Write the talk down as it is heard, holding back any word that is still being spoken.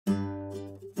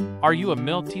Are you a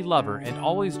milk tea lover and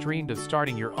always dreamed of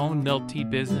starting your own milk tea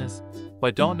business,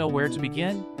 but don't know where to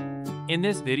begin? In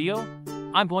this video,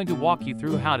 I'm going to walk you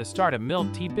through how to start a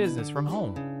milk tea business from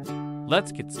home.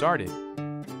 Let's get started.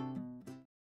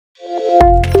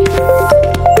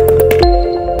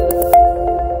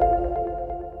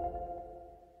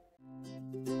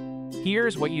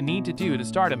 Here's what you need to do to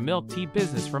start a milk tea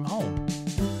business from home.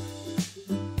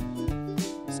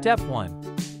 Step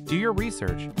 1. Do your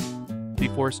research.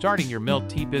 Before starting your milk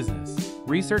tea business,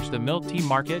 research the milk tea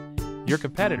market, your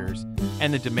competitors,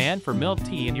 and the demand for milk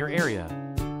tea in your area.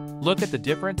 Look at the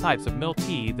different types of milk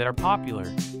tea that are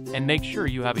popular and make sure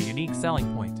you have a unique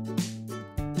selling point.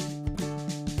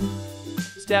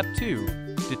 Step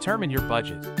 2. Determine your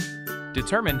budget.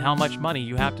 Determine how much money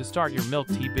you have to start your milk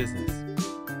tea business.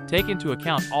 Take into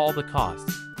account all the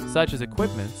costs, such as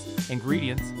equipment,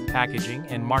 ingredients, packaging,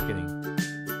 and marketing.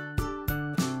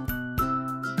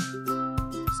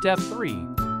 Step 3.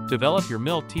 Develop your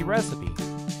milk tea recipe.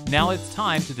 Now it's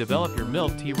time to develop your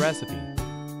milk tea recipe.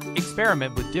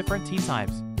 Experiment with different tea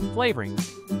types, flavorings,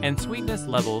 and sweetness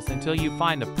levels until you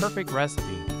find the perfect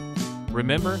recipe.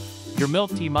 Remember, your milk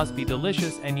tea must be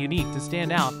delicious and unique to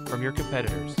stand out from your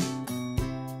competitors.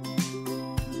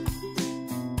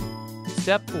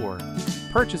 Step 4.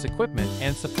 Purchase equipment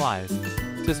and supplies.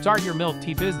 To start your milk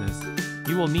tea business,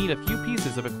 you will need a few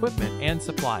pieces of equipment and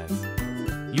supplies.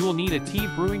 You will need a tea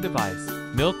brewing device,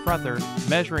 milk frother,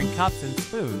 measuring cups and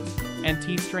spoons, and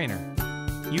tea strainer.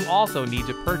 You also need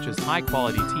to purchase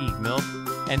high-quality tea, milk,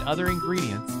 and other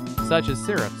ingredients, such as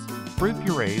syrups, fruit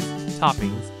purees,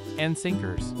 toppings, and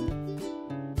sinkers.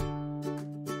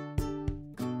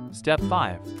 Step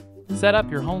 5. Set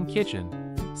up your home kitchen.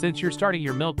 Since you're starting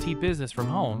your milk tea business from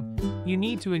home, you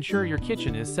need to ensure your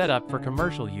kitchen is set up for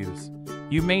commercial use.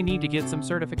 You may need to get some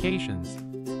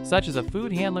certifications, such as a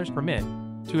food handler's permit,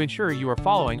 to ensure you are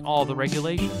following all the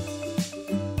regulations.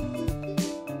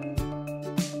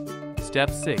 Step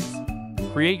 6.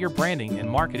 Create your branding and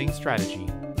marketing strategy.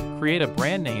 Create a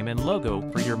brand name and logo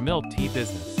for your milk tea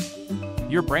business.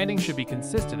 Your branding should be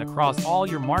consistent across all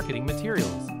your marketing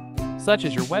materials, such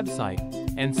as your website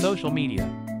and social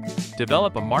media.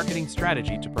 Develop a marketing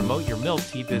strategy to promote your milk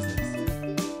tea business.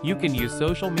 You can use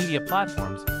social media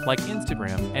platforms like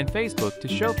Instagram and Facebook to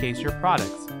showcase your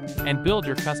products and build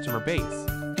your customer base.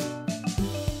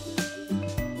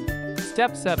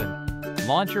 Step 7.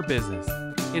 Launch your business.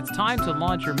 It's time to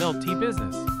launch your milk tea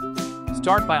business.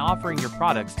 Start by offering your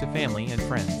products to family and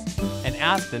friends and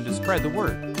ask them to spread the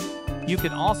word. You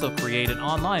can also create an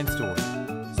online store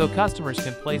so customers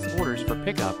can place orders for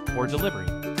pickup or delivery.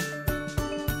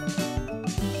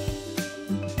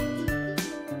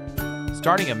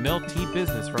 Starting a milk tea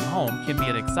business from home can be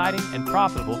an exciting and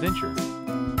profitable venture.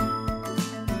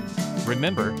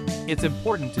 Remember, it's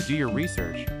important to do your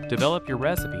research, develop your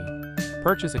recipe,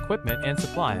 purchase equipment and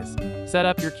supplies, set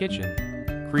up your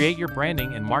kitchen, create your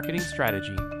branding and marketing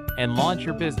strategy, and launch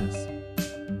your business.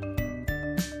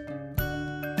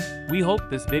 We hope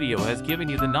this video has given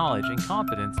you the knowledge and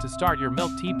confidence to start your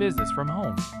milk tea business from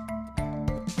home.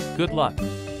 Good luck,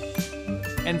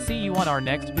 and see you on our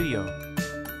next video.